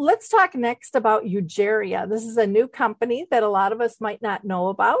 So let's talk next about Eugeria. This is a new company that a lot of us might not know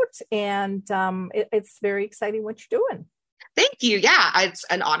about, and it's very exciting what you're doing. Thank you. Yeah, it's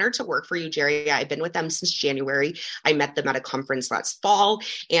an honor to work for Eugeria. I've been with them since January. I met them at a conference last fall,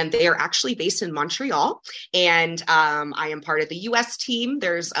 and they are actually based in Montreal. And I am part of the U.S. team.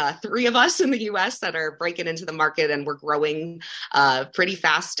 There's 3 of us in the U.S. that are breaking into the market, and we're growing pretty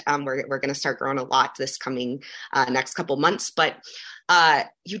fast. We're going to start growing a lot this coming next couple months. But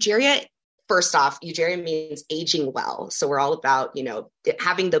Eugeria, first off, Eugeria means aging well. So we're all about,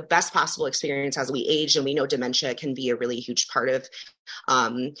 having the best possible experience as we age. And we know dementia can be a really huge part of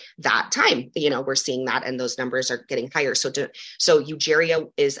that time. We're seeing that, and those numbers are getting higher. So Eugeria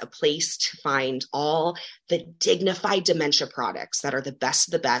is a place to find all the dignified dementia products that are the best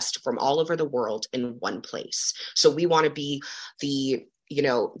of the best from all over the world in one place. So we want to be the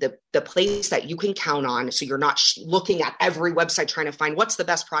place that you can count on. So you're not looking at every website trying to find what's the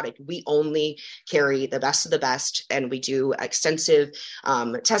best product. We only carry the best of the best. And we do extensive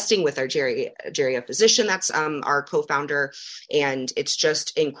testing with our Eugeria physician. That's our co-founder. And it's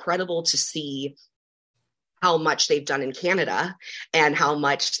just incredible to see how much they've done in Canada and how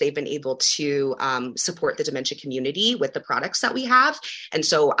much they've been able to support the dementia community with the products that we have. And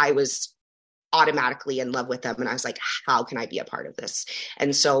so I was automatically in love with them. And I was like, how can I be a part of this?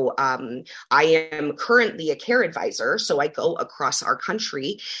 And so I am currently a care advisor. So I go across our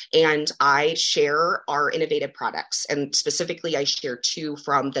country and I share our innovative products. And specifically, I share 2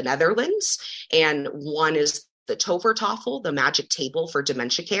 from the Netherlands. And one is the Tovertafel, the magic table for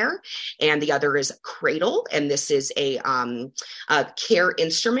dementia care. And the other is Cradle. And this is a care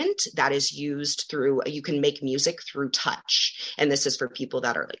instrument that is used through, you can make music through touch. And this is for people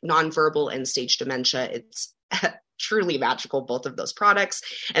that are like nonverbal and stage dementia. It's truly magical, both of those products.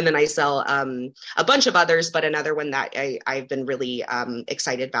 And then I sell a bunch of others, but another one that I've been really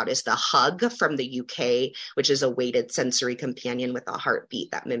excited about is the Hug from the UK, which is a weighted sensory companion with a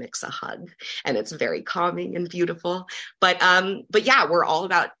heartbeat that mimics a hug. And it's very calming and beautiful. But yeah, we're all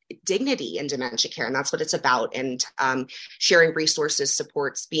about dignity in dementia care. And that's what it's about. And sharing resources,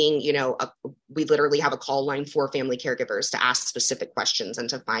 supports, being, we literally have a call line for family caregivers to ask specific questions and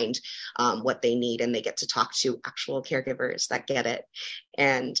to find what they need. And they get to talk to actual caregivers that get it.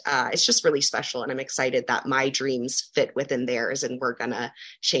 And it's just really special. And I'm excited that my dreams fit within theirs, and we're going to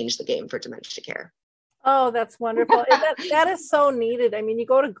change the game for dementia care. Oh, that's wonderful. And that is so needed. I mean, you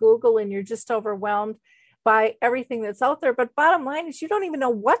go to Google and you're just overwhelmed by everything that's out there. But bottom line is you don't even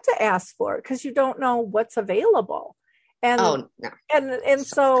know what to ask for because you don't know what's available. And, oh, no. and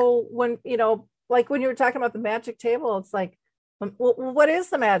so when, like when you were talking about the magic table, it's like, well, what is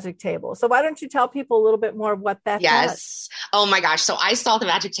the magic table? So why don't you tell people a little bit more what that Yes. does? Oh my gosh. So I saw the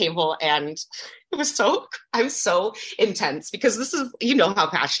magic table and I'm so intense because this is, how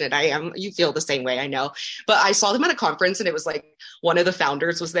passionate I am. You feel the same way, I know. But I saw them at a conference and it was like one of the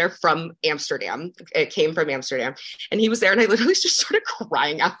founders was there from Amsterdam. It came from Amsterdam. And he was there and I literally just started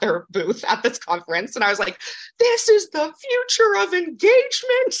crying at their booth at this conference. And I was like, this is the future of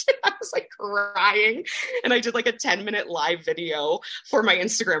engagement. And I was like crying. And I did like a 10-minute live video for my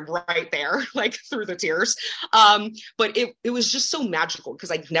Instagram right there, like through the tears. But it was just so magical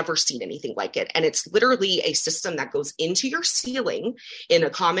because I'd never seen anything like it. And it's literally a system that goes into your ceiling in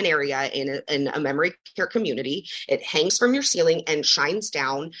a common area in a memory care community. It hangs from your ceiling and shines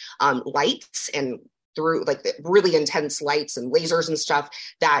down lights and through like the really intense lights and lasers and stuff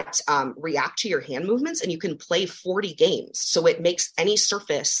that react to your hand movements. And you can play 40 games. So it makes any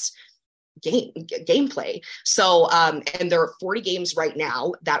surface gameplay. So, and there are 40 games right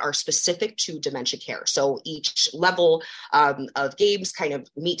now that are specific to dementia care. So each level of games kind of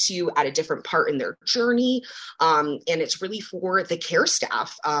meets you at a different part in their journey. And it's really for the care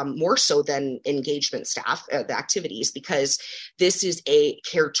staff, more so than engagement staff, the activities, because this is a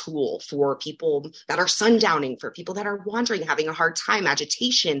care tool for people that are sundowning, for people that are wandering, having a hard time,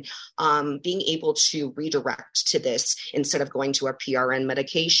 agitation, being able to redirect to this instead of going to a PRN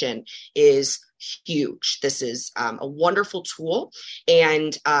medication is huge. This is a wonderful tool.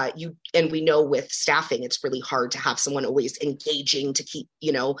 And we know with staffing, it's really hard to have someone always engaging to keep,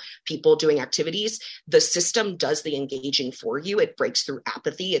 people doing activities. The system does the engaging for you. It breaks through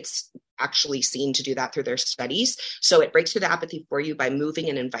apathy. It's actually seen to do that through their studies. So it breaks through the apathy for you by moving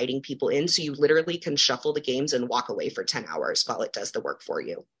and inviting people in. So you literally can shuffle the games and walk away for 10 hours while it does the work for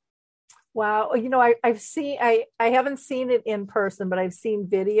you. Wow. I've seen, I haven't seen it in person, but I've seen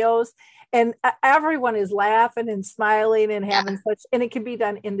videos and everyone is laughing and smiling and having such, and it can be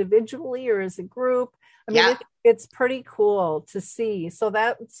done individually or as a group. I mean, it's pretty cool to see. So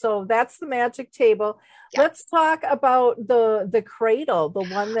that's the magic table. Yeah. Let's talk about the cradle, the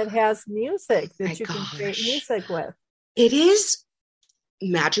one that has music that you can create music with. It is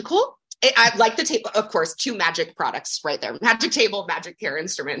magical. I like the table, of course, 2 magic products right there. Magic table, magic care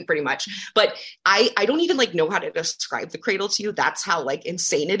instrument, pretty much. But I don't even know how to describe the cradle to you. That's how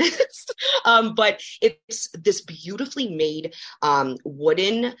insane it is. But it's this beautifully made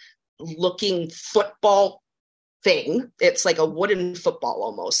wooden looking football thing. It's like a wooden football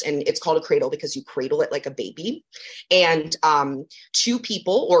almost. And it's called a cradle because you cradle it like a baby. And 2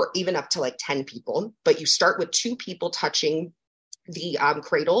 people or even up to 10 people, but you start with 2 people touching the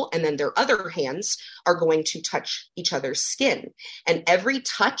cradle, and then their other hands are going to touch each other's skin. And every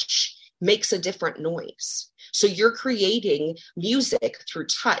touch makes a different noise. So you're creating music through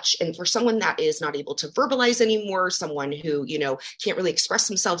touch. And for someone that is not able to verbalize anymore, someone who, can't really express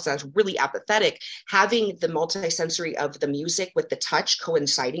themselves, that's really apathetic, having the multisensory of the music with the touch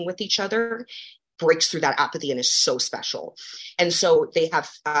coinciding with each other breaks through that apathy and is so special. And so they have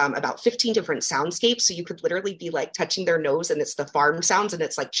about 15 different soundscapes. So you could literally be touching their nose and it's the farm sounds and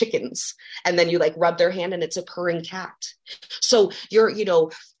it's like chickens. And then you rub their hand and it's a purring cat. So you're,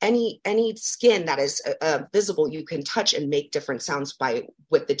 any skin that is visible, you can touch and make different sounds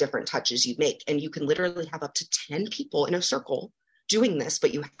with the different touches you make. And you can literally have up to 10 people in a circle doing this,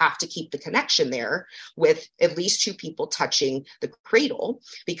 but you have to keep the connection there with at least 2 people touching the cradle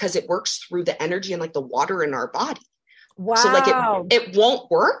because it works through the energy and the water in our body. Wow. So it won't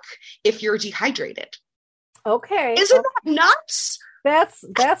work if you're dehydrated. Okay. Isn't that nuts?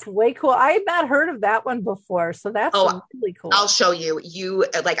 That's way cool. I had not heard of that one before. So that's really cool. I'll show you.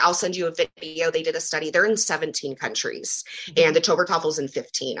 I'll send you a video. They did a study. They're in 17 countries and the Tovertoffel's in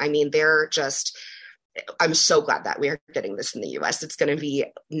 15. I mean, I'm so glad that we are getting this in the US. It's going to be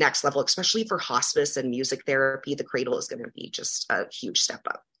next level, especially for hospice and music therapy. The cradle is going to be just a huge step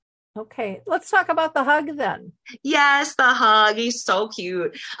up. Okay. Let's talk about the hug then. Yes, the hug. He's so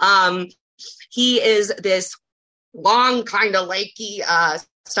cute. He is this long, kind of lanky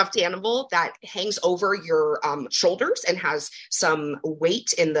stuffed animal that hangs over your shoulders and has some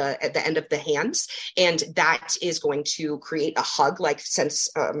weight at the end of the hands. And that is going to create a hug-like sense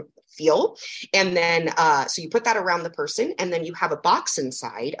feel. And then, so you put that around the person, and then you have a box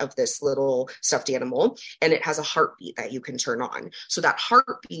inside of this little stuffed animal, and it has a heartbeat that you can turn on. So that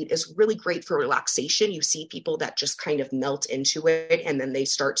heartbeat is really great for relaxation. You see people that just kind of melt into it, and then they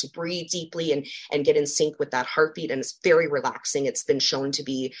start to breathe deeply and get in sync with that heartbeat. And it's very relaxing. It's been shown to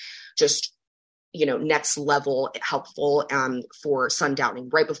be just next level helpful for sundowning,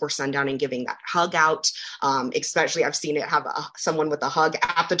 right before sundowning, giving that hug out. Especially I've seen it have someone with a hug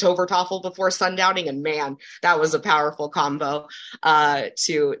at the Tovertoffel before sundowning, and man, that was a powerful combo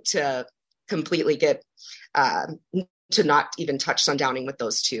to completely get to not even touch sundowning with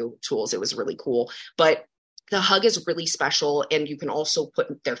those two tools. It was really cool. But the hug is really special, and you can also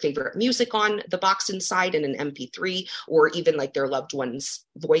put their favorite music on the box inside in an MP3, or even like their loved one's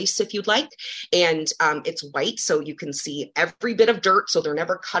voice if you'd like. And it's white, so you can see every bit of dirt, so they're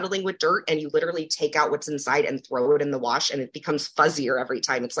never cuddling with dirt, and you literally take out what's inside and throw it in the wash, and it becomes fuzzier every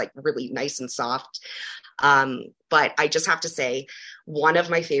time. It's like really nice and soft. But I just have to say, one of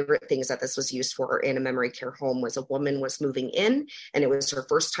my favorite things that this was used for in a memory care home was a woman was moving in, and it was her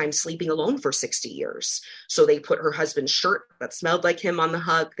first time sleeping alone for 60 years. So they put her husband's shirt that smelled like him on the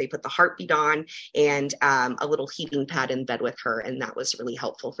hug. They put the heartbeat on, and a little heating pad in bed with her. And that was really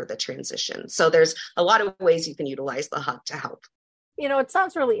helpful for the transition. So there's a lot of ways you can utilize the hug to help. It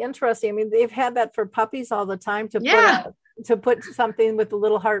sounds really interesting. I mean, they've had that for puppies all the time to put something with a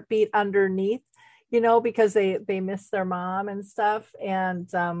little heartbeat underneath, because they miss their mom and stuff. And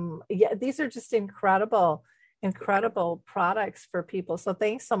these are just incredible products for people. So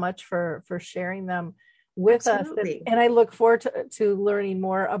thanks so much for sharing them with Absolutely. us. And I look forward to learning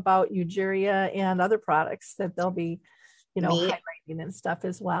more about Eugeria and other products that they'll be, highlighting and stuff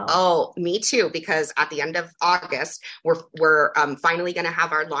as well. Oh, me too, because at the end of August, we're finally going to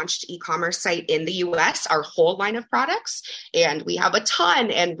have our launched e-commerce site in the US, our whole line of products. And we have a ton,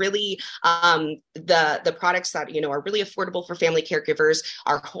 and really the products that, are really affordable for family caregivers.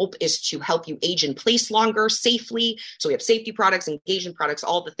 Our hope is to help you age in place longer, safely. So we have safety products, engagement products,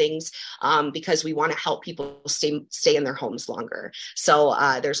 all the things, because we want to help people stay in their homes longer. So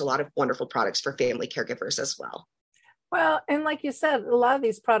there's a lot of wonderful products for family caregivers as well. Well, and like you said, a lot of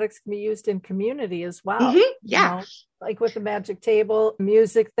these products can be used in community as well. Mm-hmm. Yeah. Like with the magic table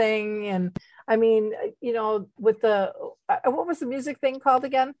music thing. And I mean, with what was the music thing called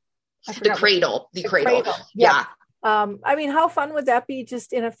again? The cradle. Yeah. I mean, how fun would that be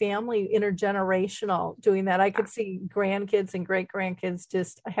just in a family, intergenerational, doing that? I could see grandkids and great grandkids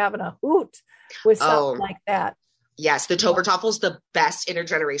just having a hoot with something like that. Yes, the Tovertoffel is the best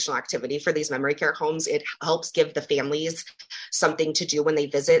intergenerational activity for these memory care homes. It helps give the families something to do when they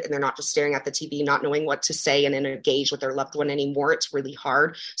visit, and they're not just staring at the TV, not knowing what to say and engage with their loved one anymore. It's really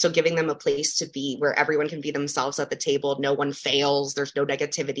hard. So giving them a place to be where everyone can be themselves at the table, no one fails, there's no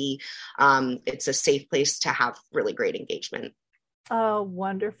negativity. It's a safe place to have really great engagement. Oh,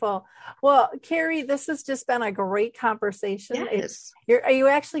 wonderful. Well, Carrie, this has just been a great conversation. Yes. You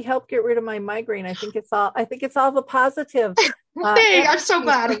actually helped get rid of my migraine. I think it's all the positive. Hey, I'm so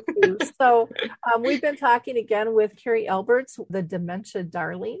glad. So we've been talking again with Carrie Alberts, the Dementia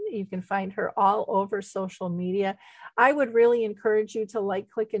Darling. You can find her all over social media. I would really encourage you to like,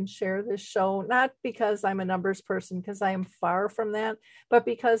 click, and share this show, not because I'm a numbers person, because I am far from that, but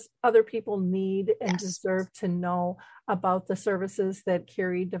because other people need and deserve to know about the services that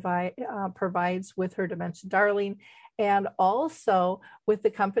Carrie provides with her Dementia Darling, and also with the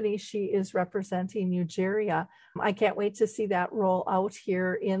company she is representing, Eugeria. I can't wait to see that roll out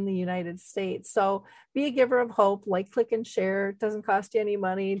here in the United States. So be a giver of hope, like, click, and share. It doesn't cost you any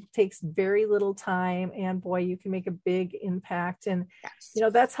money. It takes very little time, and boy, you can make a big impact. And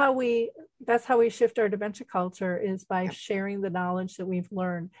that's how we shift our dementia culture, is by sharing the knowledge that we've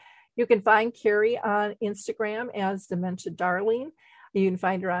learned. You can find Carrie on Instagram as Dementia Darling. You can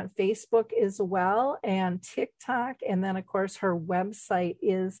find her on Facebook as well, and TikTok. And then, of course, her website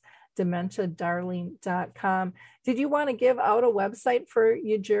is dementiadarling.com. Did you want to give out a website for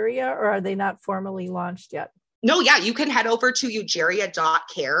Eugeria, or are they not formally launched yet? No, yeah, you can head over to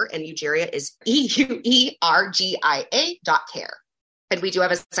eugeria.care, and Eugeria is EUERGIA.care. And we do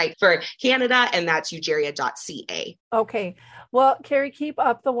have a site for Canada, and that's eugeria.ca. Okay. Well, Carrie, keep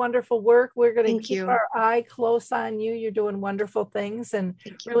up the wonderful work. We're going to keep our eye close on you. You're doing wonderful things, and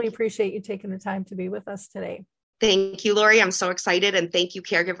really appreciate you taking the time to be with us today. Thank you, Lori. I'm so excited. And thank you,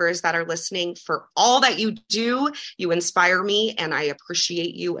 caregivers that are listening, for all that you do. You inspire me, and I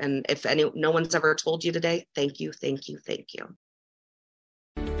appreciate you. And if no one's ever told you today, thank you, thank you, thank you.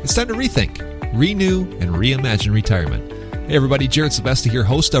 It's time to rethink, renew, and reimagine retirement. Hey everybody, Jared Sebesta here,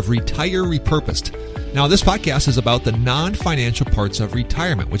 host of Retire Repurposed. Now, this podcast is about the non-financial parts of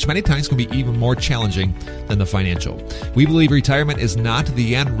retirement, which many times can be even more challenging than the financial. We believe retirement is not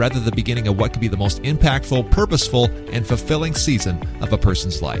the end, rather the beginning of what could be the most impactful, purposeful, and fulfilling season of a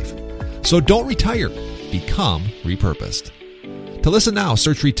person's life. So don't retire, become repurposed. To listen now,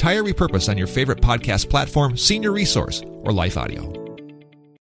 search Retire Repurposed on your favorite podcast platform, Senior Resource, or Life Audio.